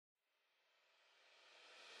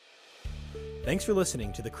Thanks for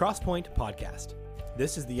listening to the Crosspoint Podcast.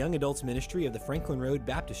 This is the young adults ministry of the Franklin Road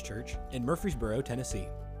Baptist Church in Murfreesboro, Tennessee.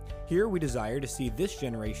 Here we desire to see this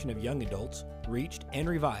generation of young adults reached and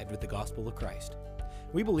revived with the gospel of Christ.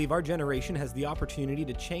 We believe our generation has the opportunity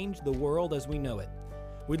to change the world as we know it.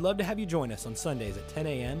 We'd love to have you join us on Sundays at 10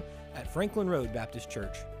 a.m. at Franklin Road Baptist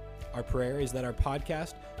Church. Our prayer is that our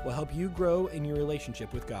podcast will help you grow in your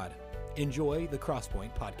relationship with God. Enjoy the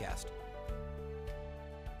Crosspoint Podcast.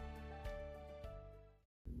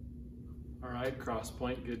 All right,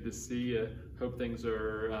 Crosspoint, good to see you. Hope things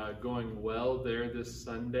are going well there this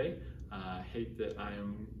Sunday. I hate that I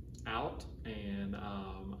am out, and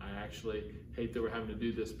I actually hate that we're having to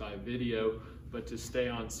do this by video, but to stay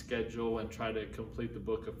on schedule and try to complete the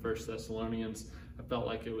book of 1 Thessalonians, I felt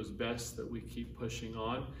like it was best that we keep pushing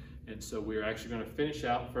on. And so we're actually going to finish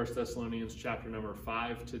out 1 Thessalonians chapter number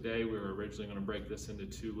 5 today. We were originally going to break this into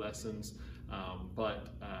 2 lessons, but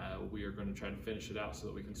we are going to try to finish it out so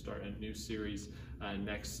that we can start a new series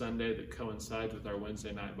next Sunday that coincides with our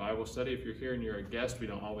Wednesday night Bible study. If you're here and you're a guest, we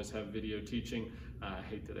don't always have video teaching. I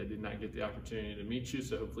hate that I did not get the opportunity to meet you,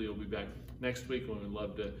 so hopefully you'll be back next week, and we would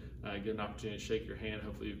love to get an opportunity to shake your hand.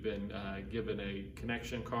 Hopefully you've been given a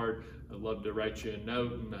connection card. I'd love to write you a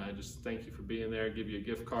note and just thank you for being there, give you a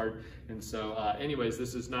gift card. And so anyways,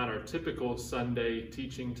 this is not our typical Sunday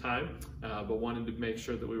teaching time, but wanted to make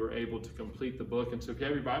sure that we were able to complete the book. And so if you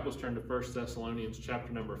have your Bibles, turn to 1 Thessalonians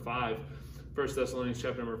chapter number 5. 1 Thessalonians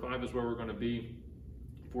chapter number 5 is where we're going to be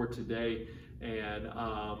for today. And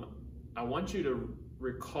I want you to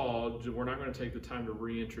recall, we're not going to take the time to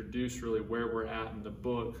reintroduce really where we're at in the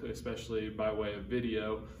book, especially by way of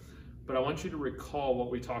video, but I want you to recall what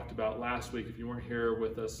we talked about last week. If you weren't here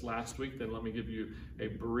with us last week, then let me give you a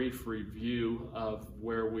brief review of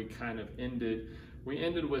where we kind of ended. We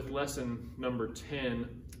ended with lesson number 10,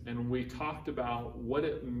 and we talked about what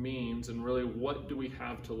it means and really what do we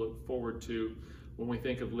have to look forward to when we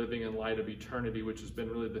think of living in light of eternity, which has been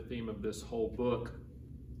really the theme of this whole book.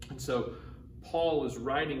 And so Paul is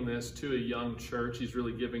writing this to a young church. He's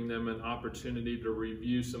really giving them an opportunity to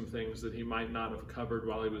review some things that he might not have covered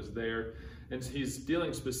while he was there. And he's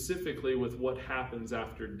dealing specifically with what happens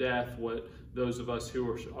after death, what those of us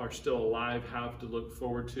who are still alive have to look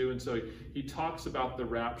forward to. And so he talks about the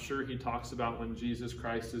rapture. He talks about when Jesus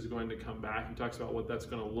Christ is going to come back. He talks about what that's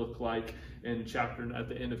going to look like at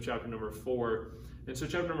the end of chapter number 4. And so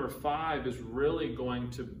chapter number 5 is really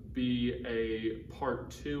going to be a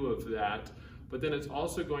part 2 of that. But then it's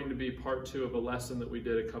also going to be part 2 of a lesson that we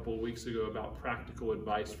did a couple of weeks ago about practical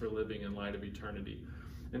advice for living in light of eternity.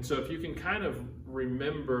 And so if you can kind of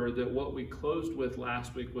remember that what we closed with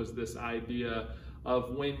last week was this idea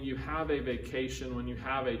of when you have a vacation, when you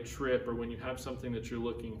have a trip, or when you have something that you're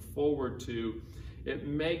looking forward to, it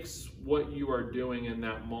makes what you are doing in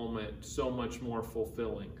that moment so much more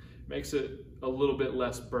fulfilling. It makes it a little bit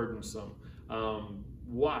less burdensome.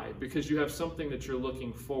 Why? Because you have something that you're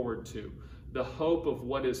looking forward to. The hope of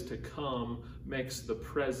what is to come makes the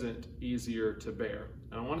present easier to bear.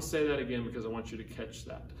 And I want to say that again because I want you to catch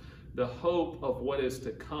that. The hope of what is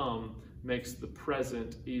to come makes the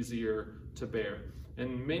present easier to bear.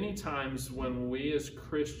 And many times when we as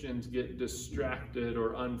Christians get distracted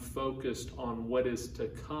or unfocused on what is to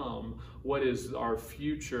come, what is our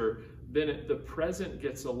future, then the present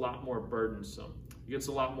gets a lot more burdensome. It gets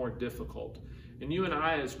a lot more difficult. And you and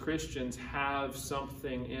I as Christians have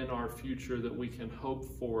something in our future that we can hope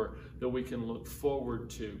for, that we can look forward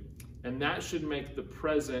to. And that should make the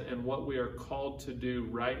present and what we are called to do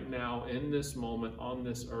right now in this moment on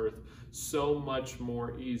this earth so much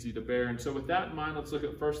more easy to bear. And so with that in mind, let's look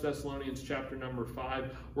at 1 Thessalonians chapter number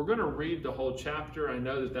 5. We're going to read the whole chapter. I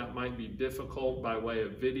know that that might be difficult by way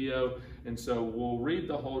of video. And so we'll read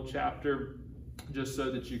the whole chapter just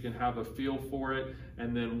so that you can have a feel for it,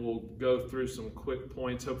 and then we'll go through some quick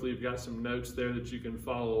points. Hopefully you've got some notes there that you can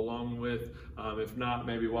follow along with. If not,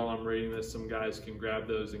 maybe while I'm reading this, some guys can grab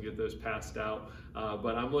those and get those passed out.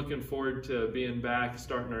 But I'm looking forward to being back,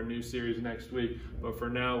 starting our new series next week. But for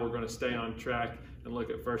now, we're going to stay on track and look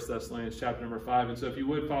at 1 Thessalonians chapter number 5. And so if you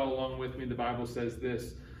would follow along with me, the Bible says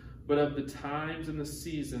this: "But of the times and the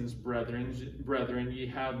seasons, brethren, ye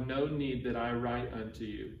have no need that I write unto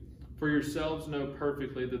you. For yourselves know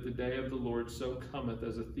perfectly that the day of the Lord so cometh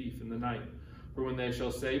as a thief in the night. For when they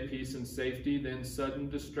shall say peace and safety, then sudden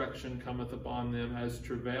destruction cometh upon them, as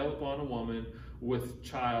travail upon a woman with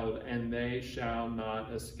child, and they shall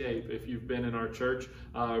not escape. If you've been in our church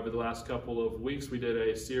over the last couple of weeks, we did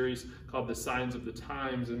a series called The Signs of the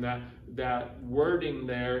Times, and that wording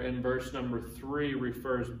there in verse number 3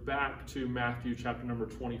 refers back to Matthew chapter number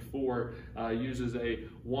 24, uses a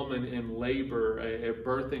woman in labor, a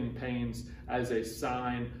birthing pains, as a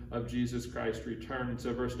sign of Jesus Christ's return. And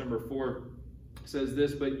so verse number 4 says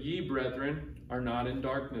this, "But ye, brethren, are not in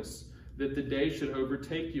darkness, that the day should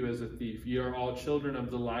overtake you as a thief. Ye are all children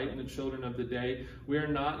of the light and the children of the day. We are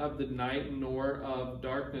not of the night nor of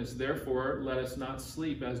darkness. Therefore let us not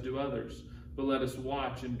sleep as do others, but let us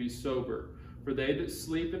watch and be sober. For they that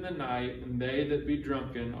sleep in the night and they that be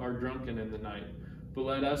drunken are drunken in the night. But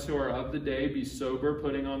let us who are of the day be sober,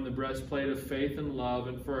 putting on the breastplate of faith and love,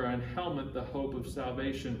 and for an helmet the hope of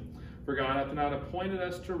salvation. For God hath not appointed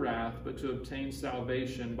us to wrath, but to obtain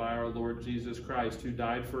salvation by our Lord Jesus Christ, who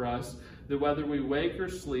died for us, that whether we wake or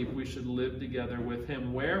sleep, we should live together with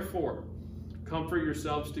him. Wherefore, comfort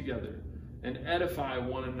yourselves together, and edify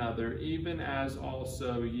one another, even as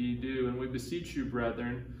also ye do. And we beseech you,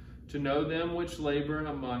 brethren, to know them which labor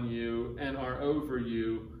among you, and are over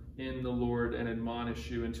you in the Lord, and admonish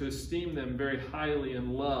you, and to esteem them very highly in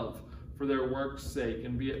love, for their work's sake,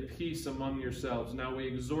 and be at peace among yourselves. Now we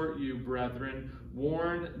exhort you, brethren,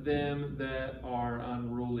 warn them that are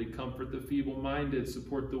unruly, comfort the feeble-minded,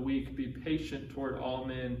 support the weak, be patient toward all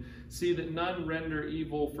men. See that none render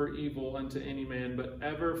evil for evil unto any man, but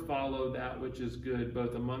ever follow that which is good,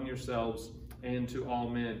 both among yourselves and to all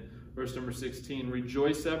men." Verse number 16,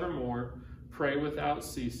 "Rejoice evermore, pray without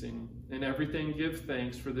ceasing, in everything give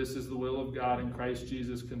thanks, for this is the will of God in Christ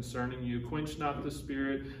Jesus concerning you. Quench not the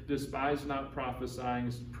spirit, despise not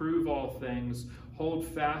prophesying, prove all things, hold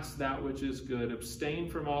fast that which is good, abstain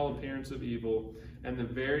from all appearance of evil, and the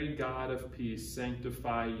very God of peace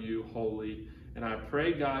sanctify you wholly. And I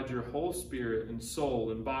pray God your whole spirit and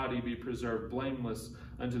soul and body be preserved blameless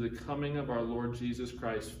unto the coming of our Lord Jesus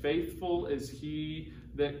Christ. Faithful is he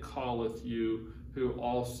that calleth you, who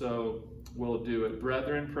also will do it."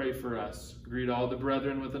 Brethren, pray for us. Greet all the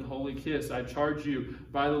brethren with an holy kiss. I charge you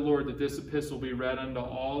by the Lord that this epistle be read unto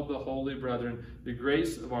all the holy brethren. The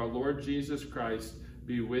grace of our Lord Jesus Christ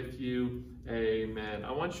be with you. Amen.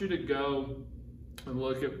 I want you to go and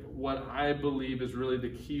look at what I believe is really the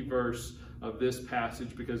key verse of this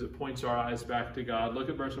passage, because it points our eyes back to God. Look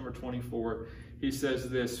at verse number 24. He says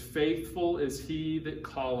this, "Faithful is he that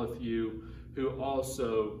calleth you, who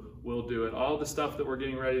also will do it." All the stuff that we're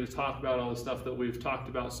getting ready to talk about, all the stuff that we've talked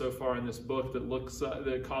about so far in this book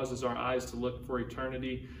that causes our eyes to look for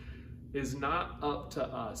eternity, is not up to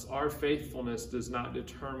us. Our faithfulness does not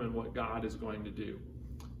determine what God is going to do.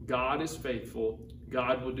 God is faithful.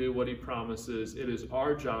 God will do what he promises. It is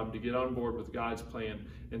our job to get on board with God's plan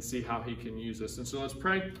and see how he can use us. And so let's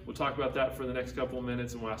pray. We'll talk about that for the next couple of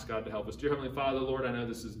minutes, and we'll ask God to help us. Dear Heavenly Father, Lord, I know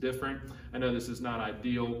this is different. I know this is not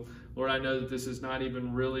ideal. Lord, I know that this is not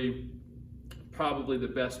even really probably the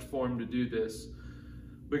best form to do this.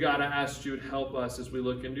 But God, I ask you to help us as we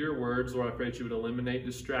look into your words. Lord, I pray that you would eliminate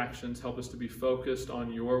distractions. Help us to be focused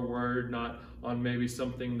on your word, not on maybe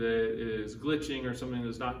something that is glitching or something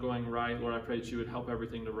that's not going right. Lord, I pray that you would help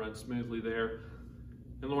everything to run smoothly there.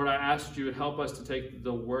 And Lord, I ask you to help us to take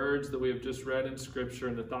the words that we have just read in Scripture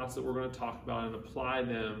and the thoughts that we're going to talk about and apply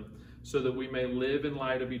them so that we may live in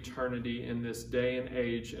light of eternity in this day and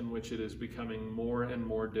age in which it is becoming more and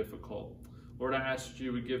more difficult. Lord, I ask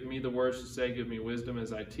you would give me the words to say, give me wisdom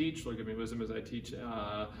as I teach. Lord, give me wisdom as I teach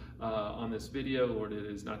on this video. Lord, it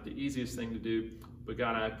is not the easiest thing to do, but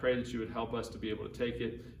God, I pray that you would help us to be able to take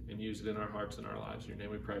it and use it in our hearts and our lives. In your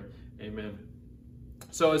name we pray. Amen.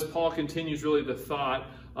 So as Paul continues really the thought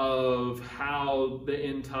of how the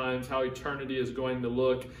end times, how eternity is going to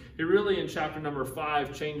look, he really in chapter number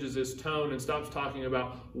 5 changes his tone and stops talking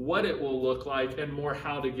about what it will look like and more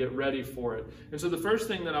how to get ready for it. And so the first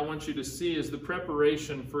thing that I want you to see is the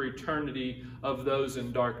preparation for eternity of those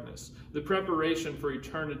in darkness. The preparation for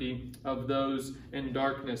eternity of those in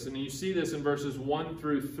darkness. And you see this in verses 1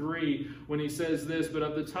 through 3 when he says this, "But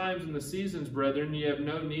of the times and the seasons, brethren, ye have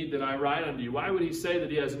no need that I write unto you." Why would he say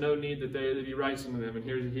that he has no need that he writes unto them? And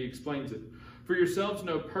here he explains it. "For yourselves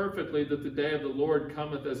know perfectly that the day of the Lord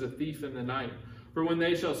cometh as a thief in the night. For when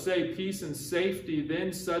they shall say peace and safety,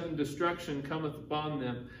 then sudden destruction cometh upon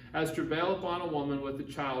them, as travail upon a woman with a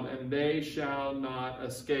child, and they shall not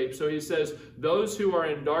escape. So he says, those who are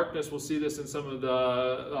in darkness, we'll see this in some of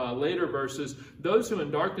the later verses, those who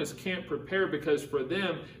in darkness can't prepare, because for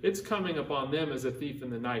them, it's coming upon them as a thief in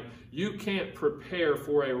the night. You can't prepare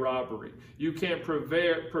for a robbery. You can't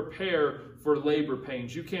prepare for labor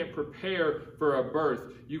pains. You can't prepare for a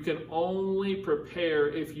birth. You can only prepare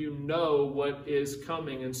if you know what is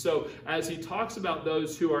coming. And so as he talks about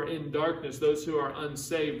those who are in darkness, those who are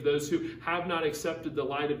unsaved, those who have not accepted the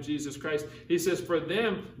light of Jesus Christ, he says for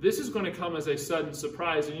them, this is going to come as a sudden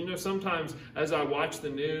surprise. And you know, sometimes as I watch the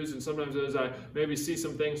news and sometimes as I maybe see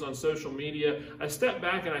some things on social media, I step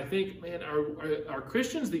back and I think, man, are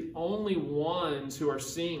Christians the only ones who are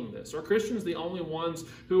seeing this? Are Christians the only ones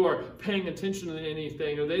who are paying attention to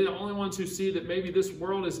anything? Are they the only ones who see that maybe this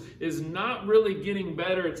world is not really getting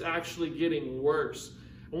better, it's actually getting worse?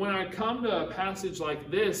 And when I come to a passage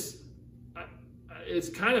like this,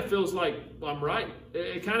 it kind of feels like I'm right.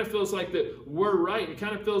 It kind of feels like that we're right. It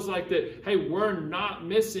kind of feels like that, hey, we're not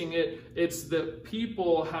missing it. It's that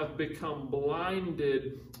people have become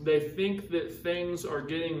blinded. They think that things are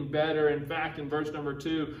getting better. In fact, in verse number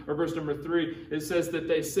 2 or verse number 3, it says that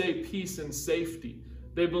they say peace and safety.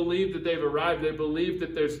 They believe that they've arrived. They believe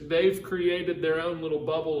that they've created their own little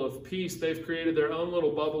bubble of peace. They've created their own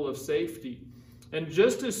little bubble of safety. And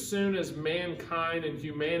just as soon as mankind and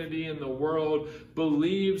humanity in the world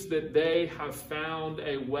believes that they have found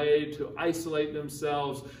a way to isolate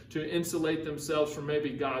themselves, to insulate themselves from maybe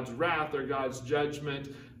God's wrath or God's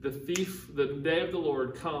judgment, the day of the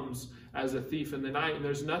Lord comes as a thief in the night, and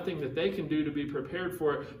there's nothing that they can do to be prepared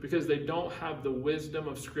for it because they don't have the wisdom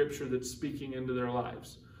of Scripture that's speaking into their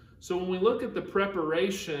lives. So when we look at the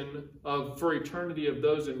preparation for eternity of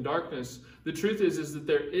those in darkness, the truth is that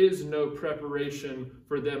there is no preparation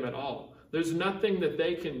for them at all. There's nothing that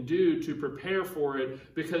they can do to prepare for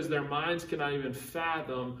it because their minds cannot even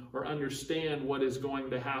fathom or understand what is going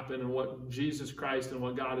to happen and what Jesus Christ and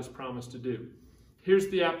what God has promised to do. Here's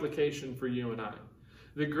the application for you and I.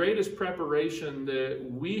 The greatest preparation that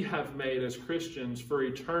we have made as Christians for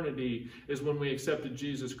eternity is when we accepted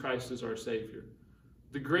Jesus Christ as our Savior.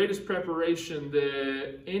 The greatest preparation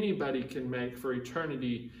that anybody can make for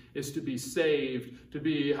eternity is to be saved,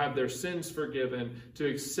 to have their sins forgiven, to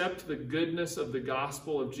accept the goodness of the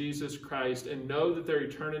gospel of Jesus Christ and know that their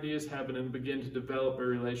eternity is heaven and begin to develop a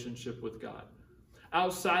relationship with God.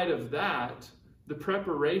 Outside of that, the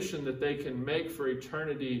preparation that they can make for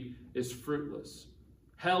eternity is fruitless.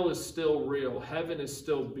 Hell is still real. Heaven is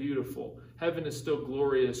still beautiful. Heaven is still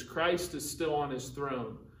glorious. Christ is still on his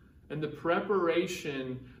throne. And the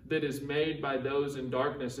preparation that is made by those in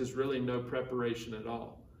darkness is really no preparation at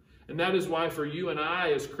all. And that is why for you and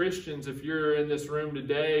I as Christians, if you're in this room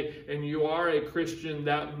today and you are a Christian,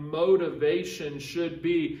 that motivation should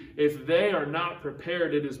be, if they are not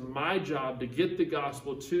prepared, it is my job to get the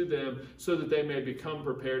gospel to them so that they may become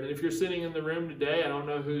prepared. And if you're sitting in the room today, I don't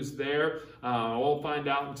know who's there. I won't find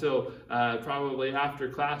out until probably after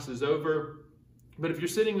class is over. But if you're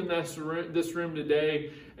sitting in this room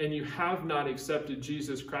today and you have not accepted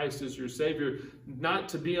Jesus Christ as your Savior, not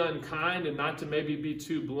to be unkind and not to maybe be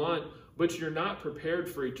too blunt, but you're not prepared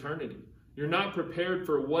for eternity. You're not prepared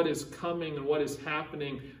for what is coming and what is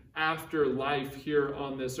happening after life here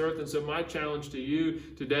on this earth. And so my challenge to you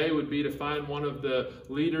today would be to find one of the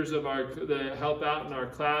leaders of that help out in our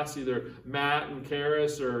class, either Matt and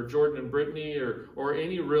Karis or Jordan and Brittany or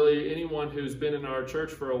anyone who's been in our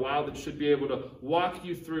church for a while that should be able to walk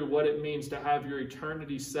you through what it means to have your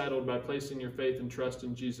eternity settled by placing your faith and trust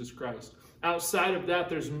in Jesus Christ. Outside of that,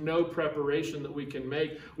 there's no preparation that we can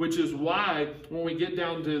make, which is why when we get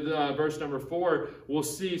down to verse number 4, we'll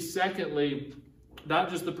see secondly,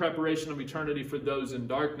 not just the preparation of eternity for those in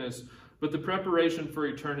darkness, but the preparation for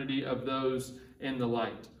eternity of those in the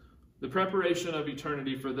light. The preparation of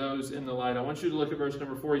eternity for those in the light. I want you to look at verse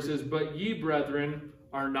number 4. He says, "But ye, brethren,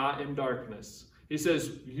 are not in darkness." He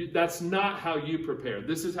says, that's not how you prepare.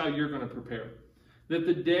 This is how you're going to prepare. "That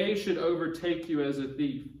the day should overtake you as a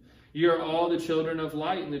thief. Ye are all the children of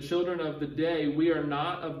light, and the children of the day. We are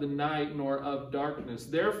not of the night, nor of darkness.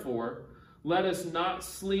 Therefore, let us not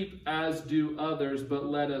sleep as do others, but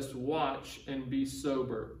let us watch and be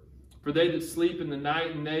sober. For they that sleep in the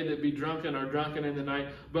night and they that be drunken are drunken in the night.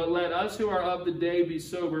 But let us who are of the day be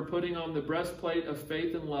sober, putting on the breastplate of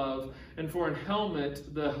faith and love, and for an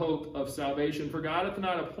helmet the hope of salvation. For God hath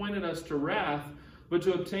not appointed us to wrath, but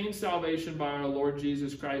to obtain salvation by our Lord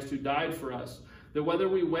Jesus Christ, who died for us, that whether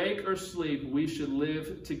we wake or sleep, we should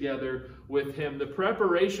live together with him." The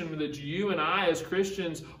preparation that you and I as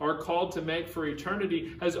Christians are called to make for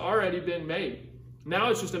eternity has already been made.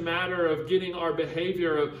 Now it's just a matter of getting our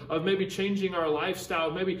behavior, of maybe changing our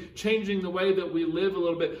lifestyle, maybe changing the way that we live a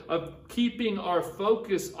little bit, of keeping our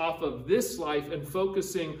focus off of this life and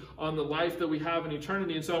focusing on the life that we have in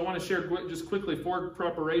eternity. And so I want to share just quickly 4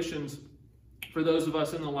 preparations for those of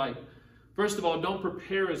us in the light. First of all, don't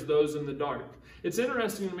prepare as those in the dark. It's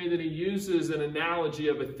interesting to me that he uses an analogy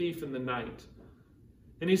of a thief in the night.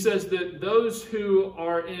 And he says that those who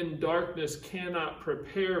are in darkness cannot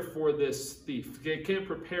prepare for this thief. They can't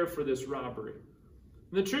prepare for this robbery.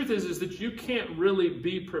 And the truth is that you can't really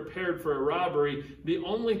be prepared for a robbery. The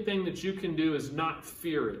only thing that you can do is not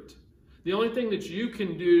fear it. The only thing that you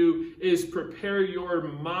can do is prepare your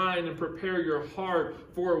mind and prepare your heart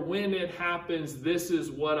for when it happens. This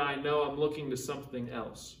is what I know. I'm looking to something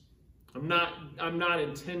else. I'm not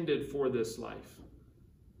intended for this life.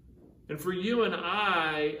 And for you and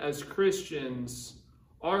I, as Christians,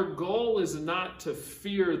 our goal is not to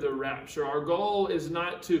fear the rapture. Our goal is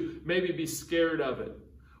not to maybe be scared of it.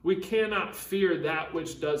 We cannot fear that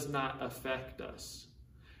which does not affect us.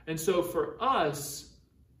 And so for us,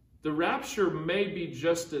 the rapture may be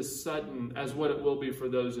just as sudden as what it will be for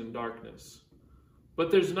those in darkness.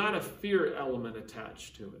 But there's not a fear element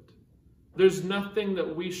attached to it. There's nothing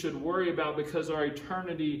that we should worry about because our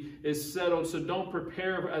eternity is settled. So don't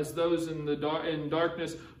prepare as those in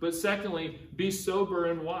darkness. But secondly, be sober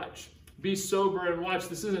and watch. Be sober and watch.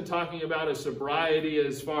 This isn't talking about a sobriety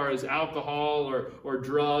as far as alcohol or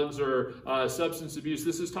drugs or substance abuse.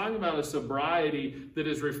 This is talking about a sobriety that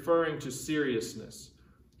is referring to seriousness.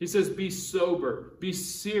 He says, be sober, be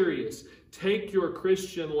serious. Take your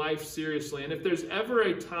Christian life seriously. And if there's ever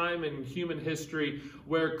a time in human history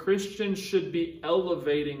where Christians should be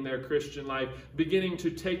elevating their Christian life, beginning to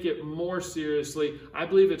take it more seriously, I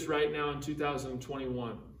believe it's right now in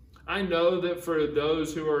 2021. I know that for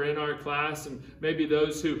those who are in our class and maybe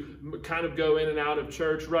those who kind of go in and out of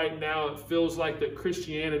church right now, it feels like that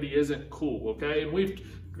Christianity isn't cool, okay? And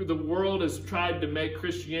the world has tried to make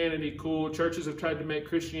Christianity cool. Churches have tried to make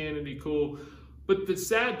Christianity cool. But the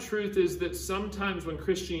sad truth is that sometimes when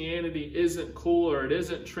Christianity isn't cool or it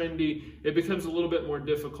isn't trendy, it becomes a little bit more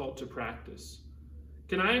difficult to practice.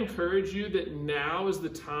 Can I encourage you that now is the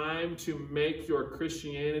time to make your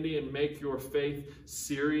Christianity and make your faith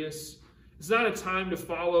serious? It's not a time to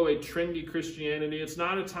follow a trendy Christianity. It's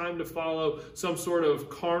not a time to follow some sort of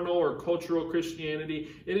carnal or cultural Christianity.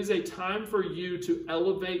 It is a time for you to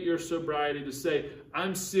elevate your sobriety, to say,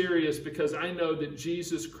 I'm serious because I know that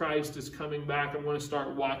Jesus Christ is coming back. I'm going to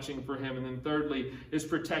start watching for him. And then thirdly is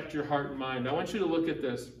protect your heart and mind. I want you to look at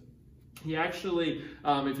this. He actually,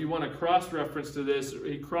 if you want to cross-reference to this,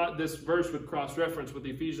 this verse would cross-reference with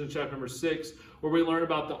Ephesians chapter number 6, where we learn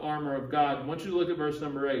about the armor of God. I want you to look at verse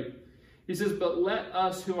number 8. He says, but let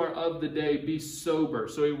us who are of the day be sober.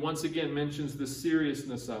 So he once again mentions the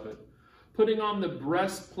seriousness of it. Putting on the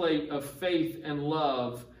breastplate of faith and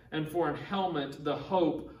love, and for a helmet, the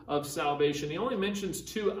hope of salvation. He only mentions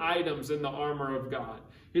 2 items in the armor of God.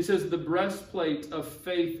 He says the breastplate of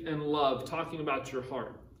faith and love, talking about your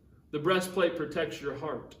heart. The breastplate protects your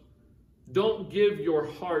heart. Don't give your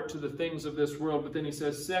heart to the things of this world. But then he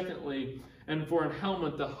says, secondly, and for a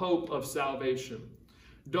helmet, the hope of salvation.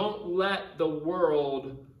 Don't let the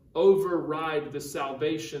world override the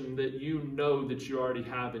salvation that you know that you already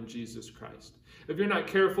have in Jesus Christ. If you're not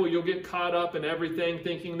careful, you'll get caught up in everything,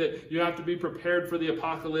 thinking that you have to be prepared for the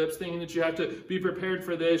apocalypse, thinking that you have to be prepared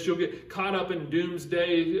for this. You'll get caught up in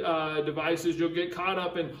doomsday devices. You'll get caught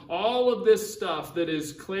up in all of this stuff that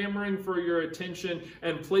is clamoring for your attention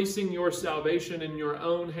and placing your salvation in your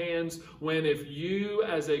own hands, when if you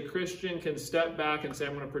as a Christian can step back and say,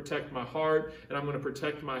 I'm going to protect my heart and I'm going to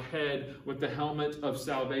protect my head with the helmet of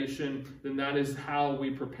salvation, then that is how we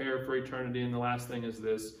prepare for eternity. And the last thing is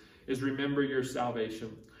this, is remember your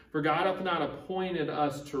salvation. For God hath not appointed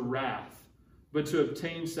us to wrath, but to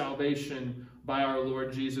obtain salvation by our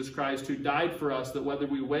Lord Jesus Christ, who died for us, that whether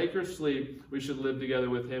we wake or sleep, we should live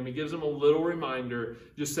together with him. He gives them a little reminder,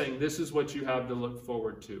 just saying this is what you have to look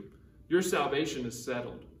forward to. Your salvation is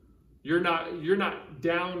settled. You're not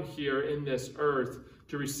down here in this earth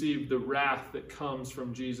to receive the wrath that comes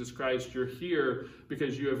from Jesus Christ. You're here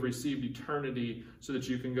because you have received eternity so that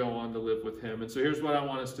you can go on to live with him. And so here's what I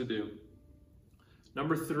want us to do.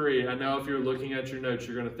 Number 3, I know if you're looking at your notes,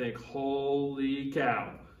 you're going to think, holy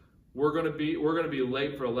cow, we're going to be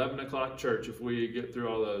late for 11 o'clock church if we get through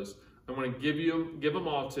all those. I'm going to give them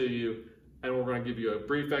all to you, and we're going to give you a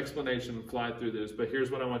brief explanation and fly through this. But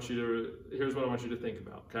here's what I want you to think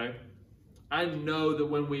about, okay? I know that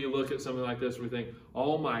when we look at something like this, we think,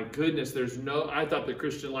 oh my goodness, I thought the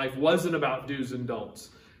Christian life wasn't about do's and don'ts.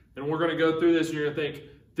 And we're going to go through this and you're going to think,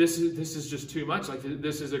 this is just too much. Like,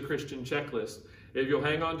 this is a Christian checklist. If you'll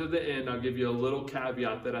hang on to the end, I'll give you a little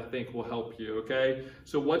caveat that I think will help you, okay?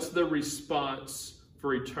 So what's the response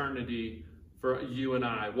for eternity for you and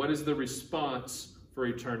I? What is the response for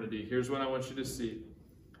eternity? Here's what I want you to see.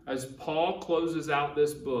 As Paul closes out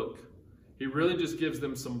this book, he really just gives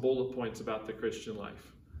them some bullet points about the Christian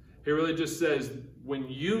life. He really just says, when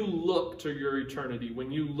you look to your eternity,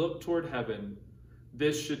 when you look toward heaven,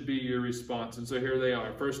 this should be your response. And so here they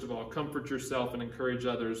are. First of all, comfort yourself and encourage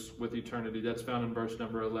others with eternity. That's found in verse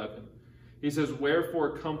number 11. He says,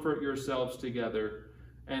 wherefore comfort yourselves together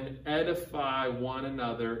and edify one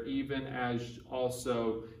another, even as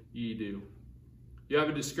also ye do. You have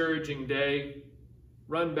a discouraging day,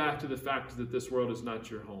 run back to the fact that this world is not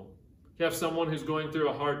your home. You have someone who's going through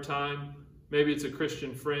a hard time, maybe it's a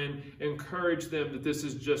Christian friend, encourage them that this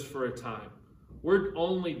is just for a time. We're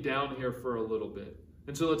only down here for a little bit.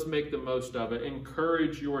 And so let's make the most of it.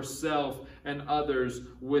 Encourage yourself and others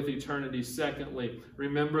with eternity. Secondly,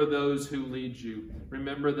 remember those who lead you.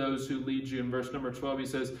 Remember those who lead you. In verse number 12, he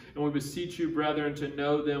says, and we beseech you, brethren, to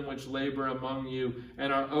know them which labor among you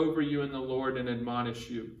and are over you in the Lord and admonish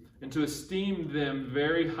you, and to esteem them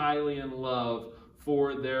very highly in love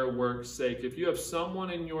for their work's sake. If you have someone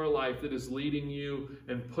in your life that is leading you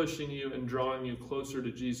and pushing you and drawing you closer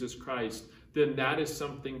to Jesus Christ, then that is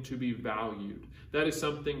something to be valued. That is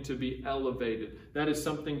something to be elevated. That is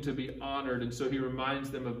something to be honored. And so he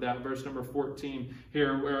reminds them of that. Verse number 14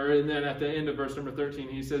 here, and then at the end of verse number 13,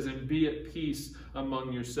 he says, and be at peace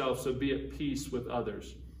among yourselves. So be at peace with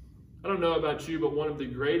others. I don't know about you, but one of the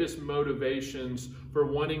greatest motivations for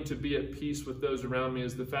wanting to be at peace with those around me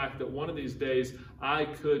is the fact that one of these days I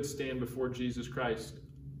could stand before Jesus Christ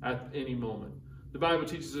at any moment. The Bible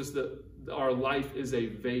teaches us that our life is a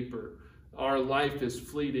vapor. Our life is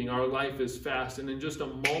fleeting. Our life is fast. And in just a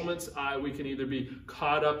moment's eye, we can either be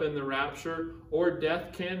caught up in the rapture, or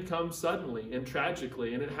death can come suddenly and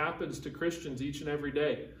tragically. And it happens to Christians each and every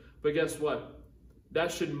day. But guess what? That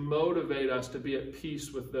should motivate us to be at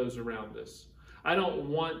peace with those around us. I don't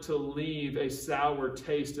want to leave a sour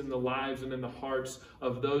taste in the lives and in the hearts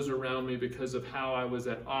of those around me because of how I was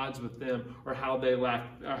at odds with them, or how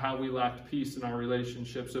we lacked peace in our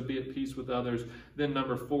relationship. So be at peace with others. Then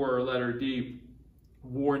number 4, or letter D,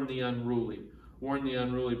 warn the unruly. Warn the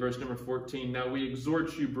unruly. Verse number 14. Now we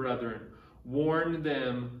exhort you, brethren, warn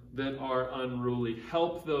them that are unruly.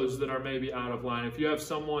 Help those that are maybe out of line. If you have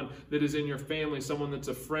someone that is in your family, someone that's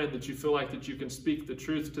a friend, that you feel like that you can speak the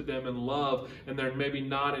truth to them in love, and they're maybe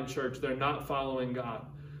not in church, they're not following God,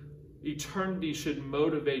 eternity should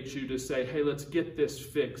motivate you to say, hey, let's get this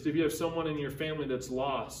fixed. If you have someone in your family that's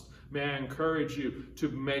lost, may I encourage you to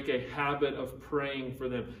make a habit of praying for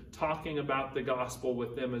them, talking about the gospel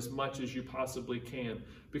with them as much as you possibly can.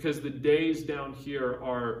 Because the days down here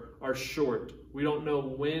are short. We don't know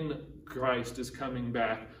when Christ is coming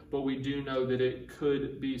back, but we do know that it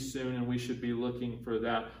could be soon, and we should be looking for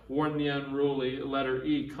that. Warn the unruly. Letter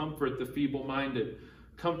E, comfort the feeble-minded.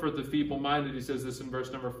 Comfort the feeble-minded. He says this in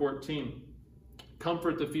verse number 14.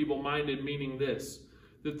 Comfort the feeble-minded, meaning this,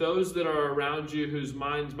 that those that are around you whose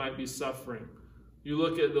minds might be suffering. You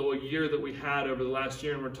look at the year that we had over the last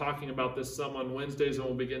year, and we're talking about this some on Wednesdays, and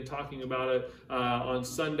we'll begin talking about it on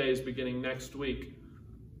Sundays beginning next week.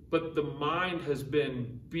 But the mind has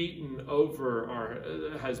been beaten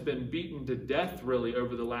to death really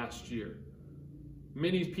over the last year.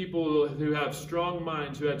 Many people who have strong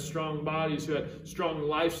minds, who had strong bodies, who had strong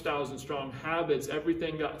lifestyles and strong habits,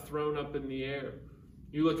 everything got thrown up in the air.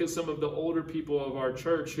 You look at some of the older people of our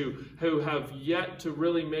church who have yet to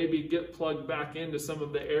really maybe get plugged back into some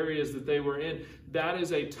of the areas that they were in. That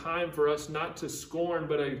is a time for us not to scorn,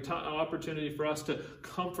 but an opportunity for us to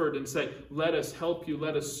comfort and say, let us help you,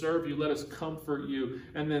 let us serve you, let us comfort you.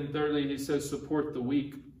 And then thirdly, he says, support the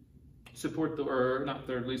weak. Support the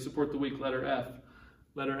weak, letter F.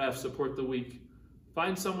 Letter F, support the weak.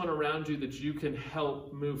 Find someone around you that you can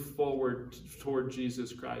help move forward toward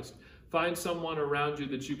Jesus Christ. Find someone around you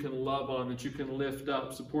that you can love on, that you can lift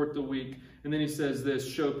up, support the weak. And then he says this,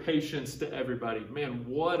 show patience to everybody. Man,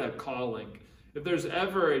 what a calling. If there's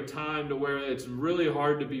ever a time to where it's really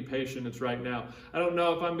hard to be patient, it's right now. I don't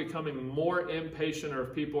know if I'm becoming more impatient or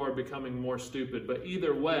if people are becoming more stupid, but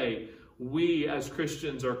either way, we as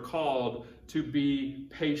Christians are called to be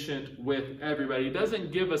patient with everybody. He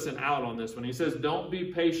doesn't give us an out on this one. He says, don't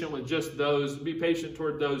be patient with just those. Be patient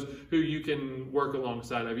toward those who you can work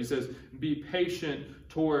alongside of. He says, be patient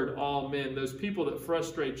toward all men. Those people that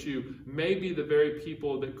frustrate you may be the very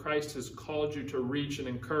people that Christ has called you to reach and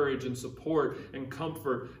encourage and support and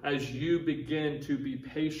comfort as you begin to be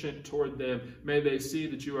patient toward them. May they see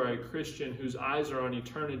that you are a Christian whose eyes are on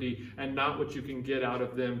eternity and not what you can get out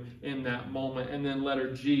of them in that moment. And then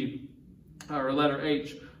letter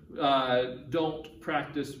H, don't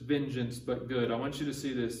practice vengeance but good. I want you to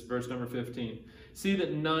see this, verse number 15. See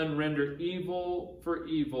that none render evil for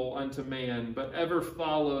evil unto man, but ever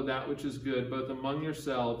follow that which is good, both among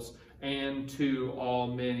yourselves and to all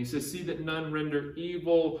men. He says, see that none render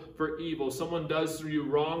evil for evil. Someone does you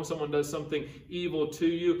wrong, someone does something evil to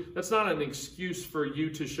you. That's not an excuse for you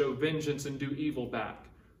to show vengeance and do evil back.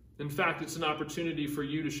 In fact, it's an opportunity for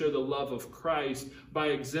you to show the love of Christ by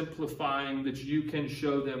exemplifying that you can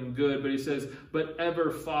show them good. But he says, but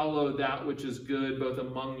ever follow that which is good, both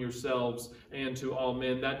among yourselves and to all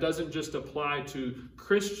men. That doesn't just apply to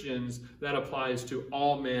Christians, that applies to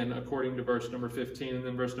all men, according to verse number 15. And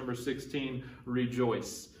then verse number 16,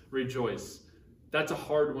 rejoice. Rejoice. That's a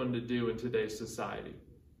hard one to do in today's society.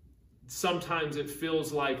 Sometimes it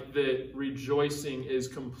feels like that rejoicing is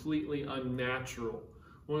completely unnatural.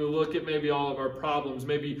 When we look at maybe all of our problems,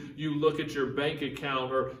 maybe you look at your bank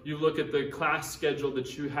account, or you look at the class schedule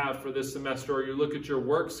that you have for this semester, or you look at your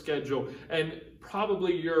work schedule, and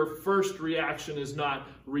probably your first reaction is not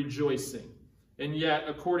rejoicing. And yet,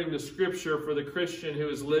 according to Scripture, for the Christian who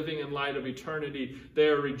is living in light of eternity, they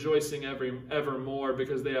are rejoicing evermore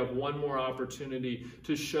because they have one more opportunity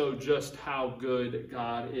to show just how good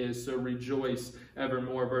God is. So rejoice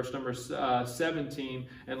evermore. Verse number 17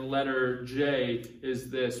 and letter J is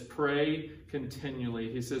this: pray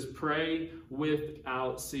continually. He says, pray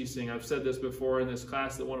without ceasing. I've said this before in this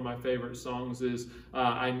class that one of my favorite songs is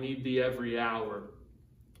I Need Thee Every Hour.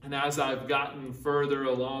 And as I've gotten further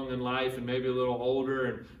along in life and maybe a little older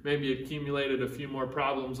and maybe accumulated a few more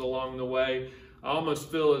problems along the way, I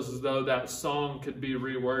almost feel as though that song could be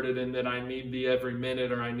reworded in that I need thee every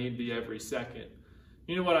minute or I need thee every second.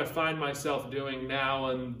 You know what I find myself doing now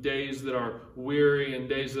on days that are weary and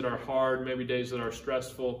days that are hard, maybe days that are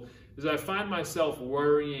stressful, is I find myself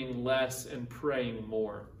worrying less and praying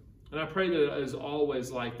more. And I pray that it is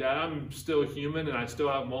always like that. I'm still human and I still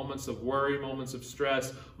have moments of worry, moments of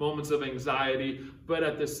stress, moments of anxiety. But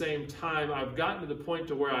at the same time, I've gotten to the point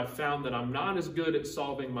to where I've found that I'm not as good at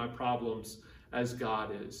solving my problems as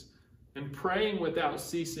God is. And praying without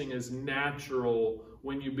ceasing is natural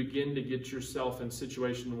when you begin to get yourself in a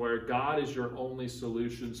situation where God is your only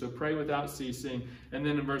solution. So pray without ceasing. And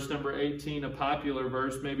then in verse number 18, a popular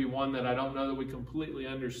verse, maybe one that I don't know that we completely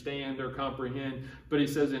understand or comprehend, but he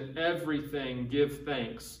says, in everything give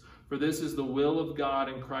thanks, for this is the will of God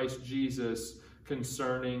in Christ Jesus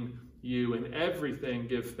concerning you. In everything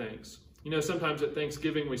give thanks. You know, sometimes at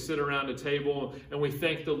Thanksgiving we sit around a table and we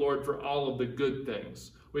thank the Lord for all of the good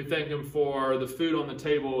things. We thank Him for the food on the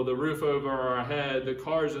table, the roof over our head, the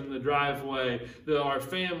cars in the driveway, our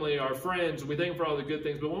family, our friends. We thank Him for all the good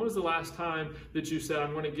things. But when was the last time that you said,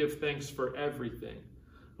 I'm going to give thanks for everything?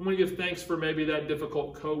 I'm going to give thanks for maybe that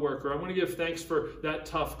difficult coworker. I'm going to give thanks for that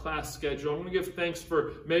tough class schedule. I'm going to give thanks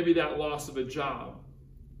for maybe that loss of a job.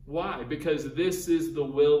 Why? Because this is the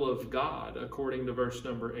will of God, according to verse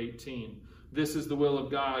number 18. This is the will of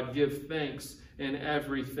God. Give thanks in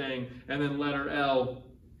everything. And then letter L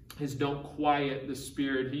is don't quiet the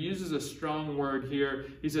Spirit. He uses a strong word here.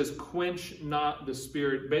 He says, quench not the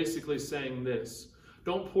Spirit, basically saying this: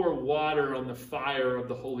 don't pour water on the fire of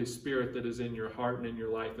the Holy Spirit that is in your heart and in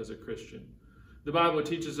your life as a Christian. The Bible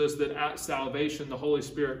teaches us that at salvation, the Holy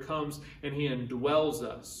Spirit comes and He indwells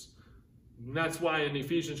us. And that's why in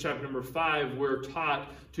Ephesians chapter number 5, we're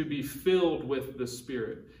taught to be filled with the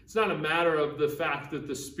Spirit. It's not a matter of the fact that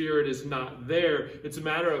the Spirit is not there. It's a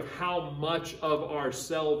matter of how much of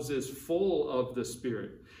ourselves is full of the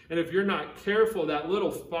Spirit. And if you're not careful, that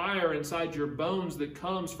little fire inside your bones that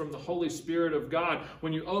comes from the Holy Spirit of God,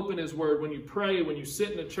 when you open His Word, when you pray, when you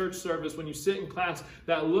sit in a church service, when you sit in class,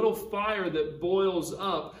 that little fire that boils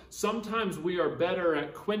up, sometimes we are better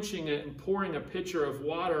at quenching it and pouring a pitcher of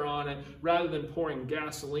water on it rather than pouring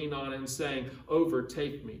gasoline on it and saying,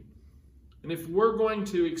 overtake me. And if we're going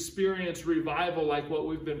to experience revival like what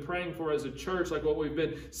we've been praying for as a church, like what we've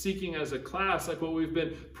been seeking as a class, like what we've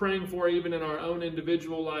been praying for even in our own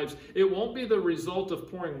individual lives, it won't be the result of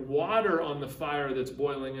pouring water on the fire that's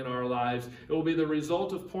boiling in our lives. It will be the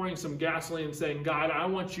result of pouring some gasoline and saying, God, I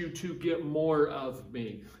want you to get more of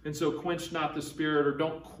me. And so quench not the Spirit, or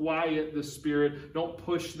don't quiet the Spirit. Don't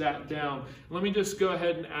push that down. Let me just go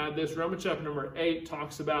ahead and add this. Romans chapter number 8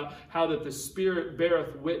 talks about how that the Spirit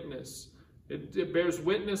beareth witness. It bears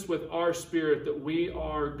witness with our spirit that we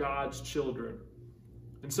are God's children.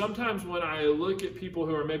 And sometimes when I look at people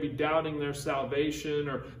who are maybe doubting their salvation,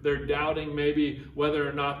 or they're doubting maybe whether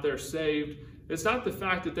or not they're saved, it's not the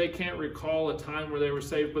fact that they can't recall a time where they were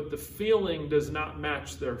saved, but the feeling does not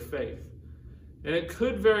match their faith. And it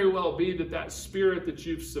could very well be that that spirit that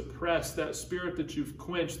you've suppressed, that spirit that you've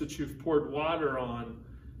quenched, that you've poured water on,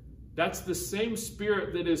 that's the same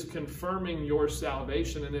spirit that is confirming your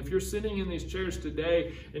salvation. And if you're sitting in these chairs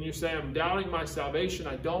today and you say, I'm doubting my salvation,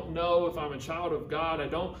 I don't know if I'm a child of God, I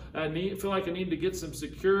feel like I need to get some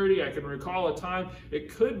security, I can recall a time, it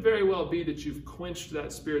could very well be that you've quenched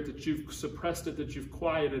that spirit, that you've suppressed it, that you've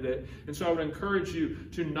quieted it. And so I would encourage you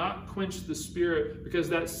to not quench the spirit, because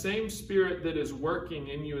that same spirit that is working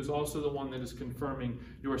in you is also the one that is confirming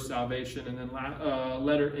your salvation. And then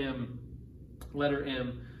letter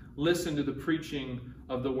M. Listen to the preaching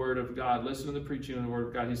of the Word of God. Listen to the preaching of the Word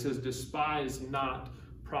of God. He says, despise not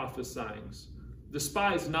prophesying.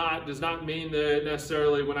 Despise not does not mean that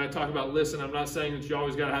necessarily when I talk about listen, I'm not saying that you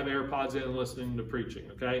always got to have AirPods in and listening to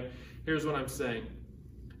preaching, okay? Here's what I'm saying,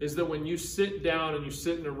 is that when you sit down and you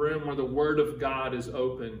sit in a room where the Word of God is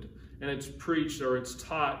opened and it's preached or it's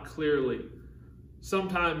taught clearly,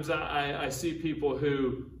 sometimes I see people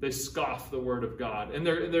who they scoff the Word of God, and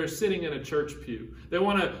they're sitting in a church pew. They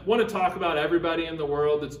want to talk about everybody in the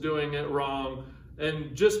world that's doing it wrong,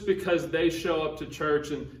 and just because they show up to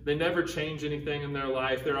church and they never change anything in their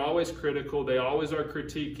life, they're always critical, they always are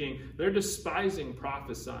critiquing, they're despising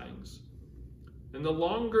prophesying. And the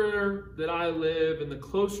longer that I live and the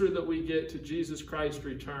closer that we get to Jesus Christ's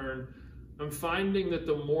return, I'm finding that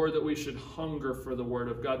the more that we should hunger for the Word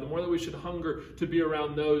of God, the more that we should hunger to be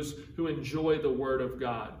around those who enjoy the Word of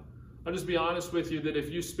God. I'll just be honest with you that if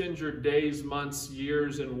you spend your days, months,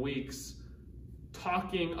 years, and weeks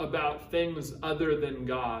talking about things other than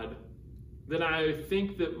God, then I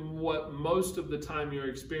think that what most of the time you're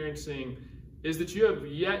experiencing is that you have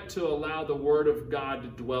yet to allow the Word of God to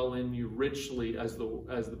dwell in you richly, as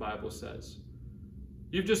the Bible says.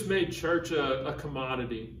 You've just made church a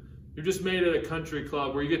commodity. You've just made it a country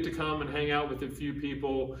club where you get to come and hang out with a few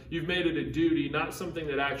people. You've made it a duty, not something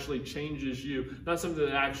that actually changes you, not something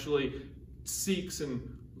that actually seeks and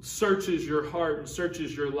searches your heart and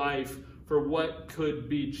searches your life for what could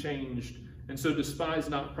be changed. And so despise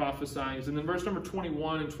not prophesying. And then verse number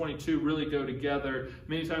 21 and 22 really go together.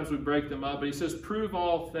 Many times we break them up, but he says, prove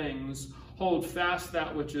all things, hold fast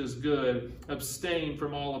that which is good, abstain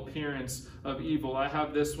from all appearance of evil. I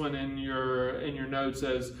have this one in your notes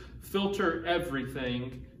as, filter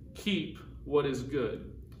everything, keep what is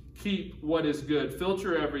good. Keep what is good.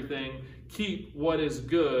 Filter everything, keep what is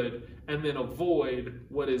good, and then avoid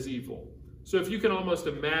what is evil. So if you can almost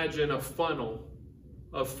imagine a funnel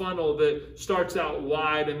that starts out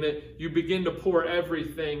wide and that you begin to pour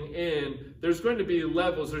everything in, there's going to be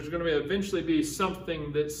levels. There's going to eventually be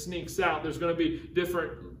something that sneaks out. There's going to be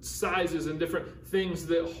different sizes and different things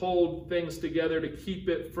that hold things together to keep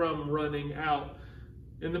it from running out.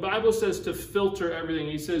 And the Bible says to filter everything.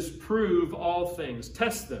 He says, prove all things.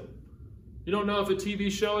 Test them. You don't know if a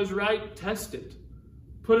TV show is right? Test it.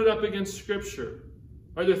 Put it up against Scripture.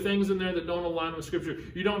 Are there things in there that don't align with Scripture?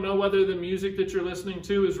 You don't know whether the music that you're listening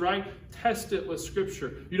to is right? Test it with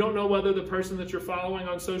Scripture. You don't know whether the person that you're following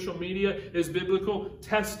on social media is biblical?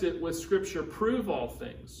 Test it with Scripture. Prove all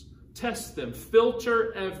things. Test them.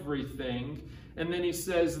 Filter everything. And then he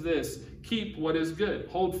says this, keep what is good.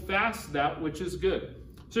 Hold fast that which is good.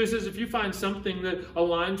 So he says if you find something that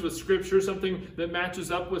aligns with Scripture, something that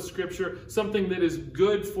matches up with Scripture, something that is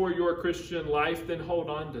good for your Christian life, then hold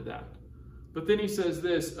on to that. But then he says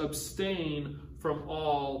this, abstain from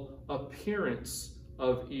all appearance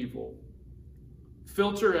of evil.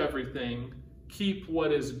 Filter everything, keep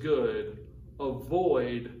what is good,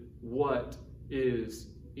 avoid what is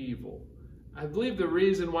evil. I believe the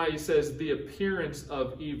reason why he says the appearance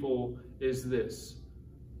of evil is this.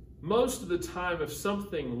 Most of the time, if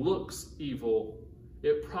something looks evil,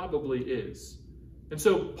 it probably is. And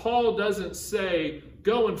so Paul doesn't say,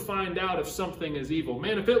 go and find out if something is evil.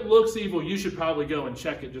 Man, if it looks evil, you should probably go and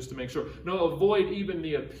check it just to make sure. No, avoid even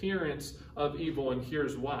the appearance of evil, and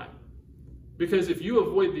here's why. Because if you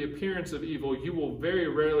avoid the appearance of evil, you will very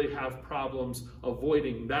rarely have problems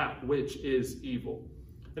avoiding that which is evil.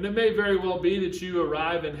 And it may very well be that you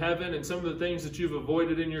arrive in heaven and some of the things that you've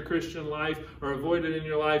avoided in your Christian life or avoided in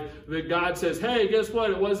your life, that God says, hey, guess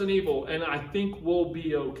what? It wasn't evil. And I think we'll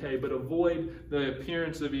be okay. But avoid the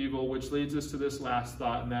appearance of evil, which leads us to this last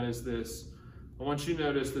thought, and that is this. I want you to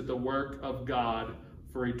notice that the work of God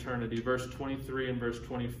for eternity. Verse 23 and verse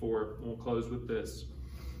 24. And we'll close with this.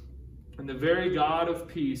 And the very God of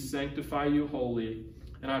peace sanctify you wholly,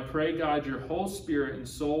 And I pray, God, your whole spirit and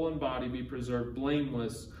soul and body be preserved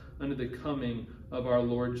blameless unto the coming of our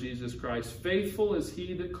Lord Jesus Christ. Faithful is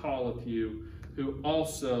he that calleth you, who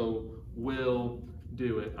also will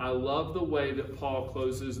do it. I love the way that Paul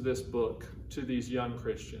closes this book to these young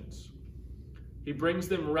Christians. He brings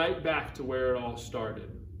them right back to where it all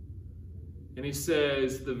started. And he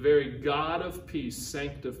says, the very God of peace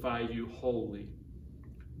sanctify you wholly.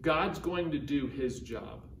 God's going to do his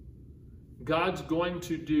job. God's going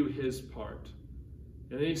to do his part.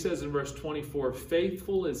 And then he says in verse 24,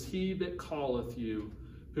 faithful is he that calleth you,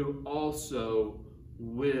 who also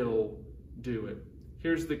will do it.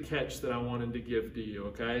 Here's the catch that I wanted to give to you,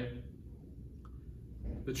 okay?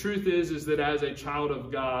 The truth is that as a child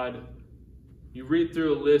of God, you read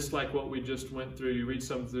through a list like what we just went through, you read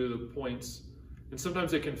some through the points, and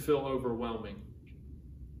sometimes it can feel overwhelming.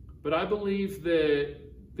 But I believe that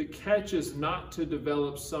the catch is not to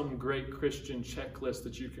develop some great Christian checklist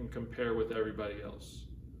that you can compare with everybody else.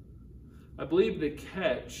 I believe the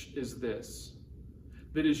catch is this,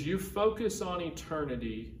 that as you focus on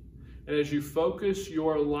eternity, and as you focus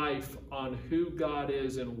your life on who God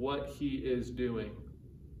is and what he is doing,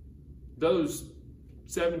 those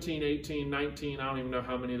 17, 18, 19, I don't even know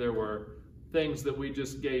how many there were, things that we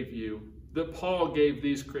just gave you, that Paul gave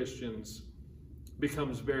these Christians,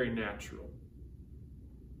 becomes very natural.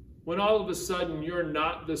 When all of a sudden you're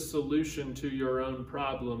not the solution to your own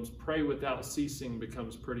problems, pray without ceasing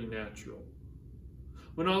becomes pretty natural.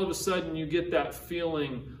 When all of a sudden you get that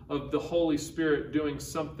feeling of the Holy Spirit doing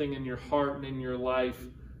something in your heart and in your life,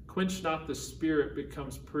 quench not the Spirit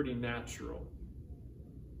becomes pretty natural.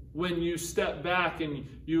 When you step back and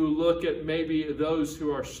you look at maybe those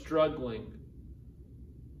who are struggling,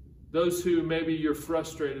 those who maybe you're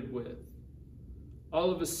frustrated with,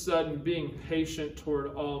 all of a sudden being patient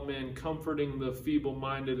toward all men, comforting the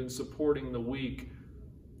feeble-minded and supporting the weak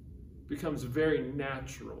becomes very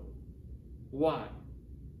natural. Why?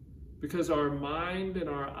 Because our mind and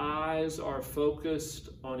our eyes are focused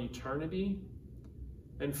on eternity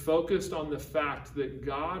and focused on the fact that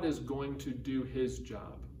God is going to do his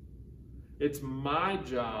job. It's my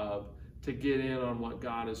job to get in on what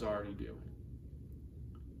God is already doing.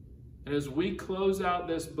 And as we close out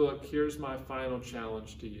this book, here's my final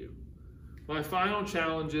challenge to you. My final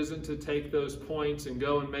challenge isn't to take those points and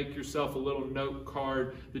go and make yourself a little note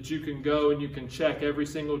card that you can go and you can check every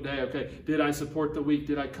single day. Okay, did I support the weak?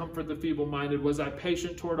 Did I comfort the feeble-minded? Was I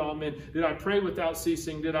patient toward all men? Did I pray without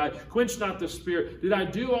ceasing? Did I quench not the spirit? Did I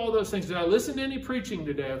do all those things? Did I listen to any preaching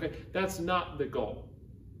today? Okay, that's not the goal.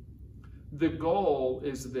 The goal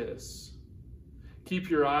is this. Keep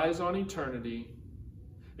your eyes on eternity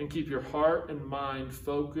and keep your heart and mind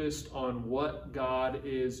focused on what God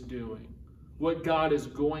is doing, what God is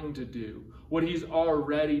going to do, what he's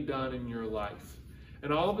already done in your life.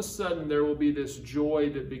 And all of a sudden there will be this joy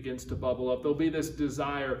that begins to bubble up. There'll be this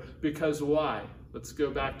desire, because why? Let's go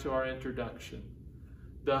back to our introduction.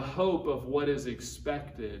 The hope of what is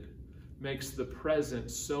expected makes the present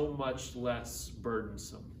so much less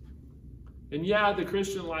burdensome. And yeah, the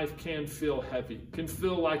Christian life can feel heavy, can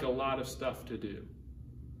feel like a lot of stuff to do.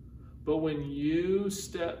 But when you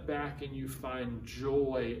step back and you find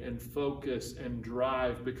joy and focus and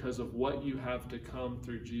drive because of what you have to come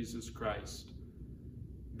through Jesus Christ,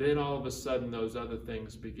 then all of a sudden those other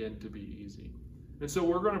things begin to be easy. And so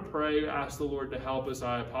we're going to pray, ask the Lord to help us.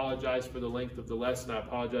 I apologize for the length of the lesson. I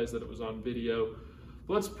apologize that it was on video.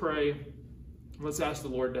 But let's pray. Let's ask the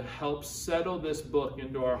Lord to help settle this book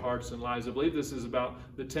into our hearts and lives. I believe this is about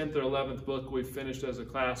the 10th or 11th book we've finished as a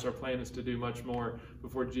class. Our plan is to do much more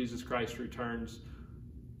before Jesus Christ returns.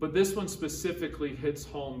 But this one specifically hits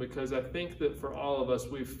home because I think that for all of us,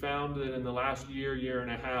 we've found that in the last year, year and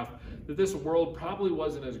a half, that this world probably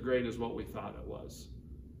wasn't as great as what we thought it was.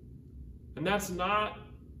 And that's not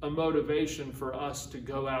a motivation for us to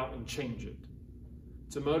go out and change it.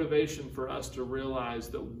 It's a motivation for us to realize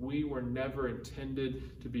that we were never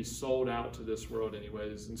intended to be sold out to this world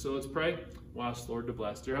anyways. And so let's pray. We'll ask the Lord to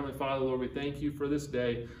bless. Dear Heavenly Father, Lord, we thank you for this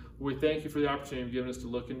day. We thank you for the opportunity you've given us to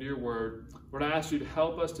look into your word. Lord, I ask you to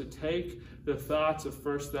help us to take the thoughts of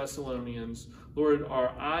 1 Thessalonians. Lord, our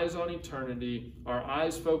eyes on eternity, our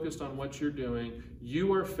eyes focused on what you're doing.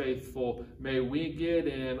 You are faithful. May we get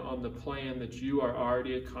in on the plan that you are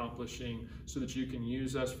already accomplishing so that you can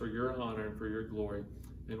use us for your honor and for your glory.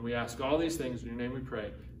 And we ask all these things in your name we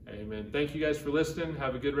pray. Amen. Thank you guys for listening.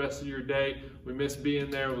 Have a good rest of your day. We miss being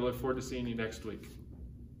there. We look forward to seeing you next week.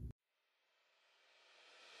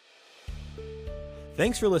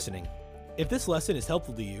 Thanks for listening. If this lesson is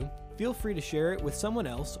helpful to you, feel free to share it with someone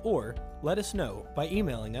else or let us know by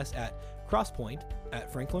emailing us at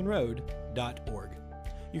crosspoint@franklinroad.org.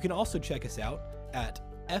 You can also check us out at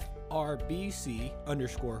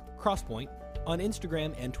FRBC_Crosspoint on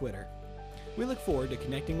Instagram and Twitter. We look forward to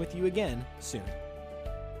connecting with you again soon.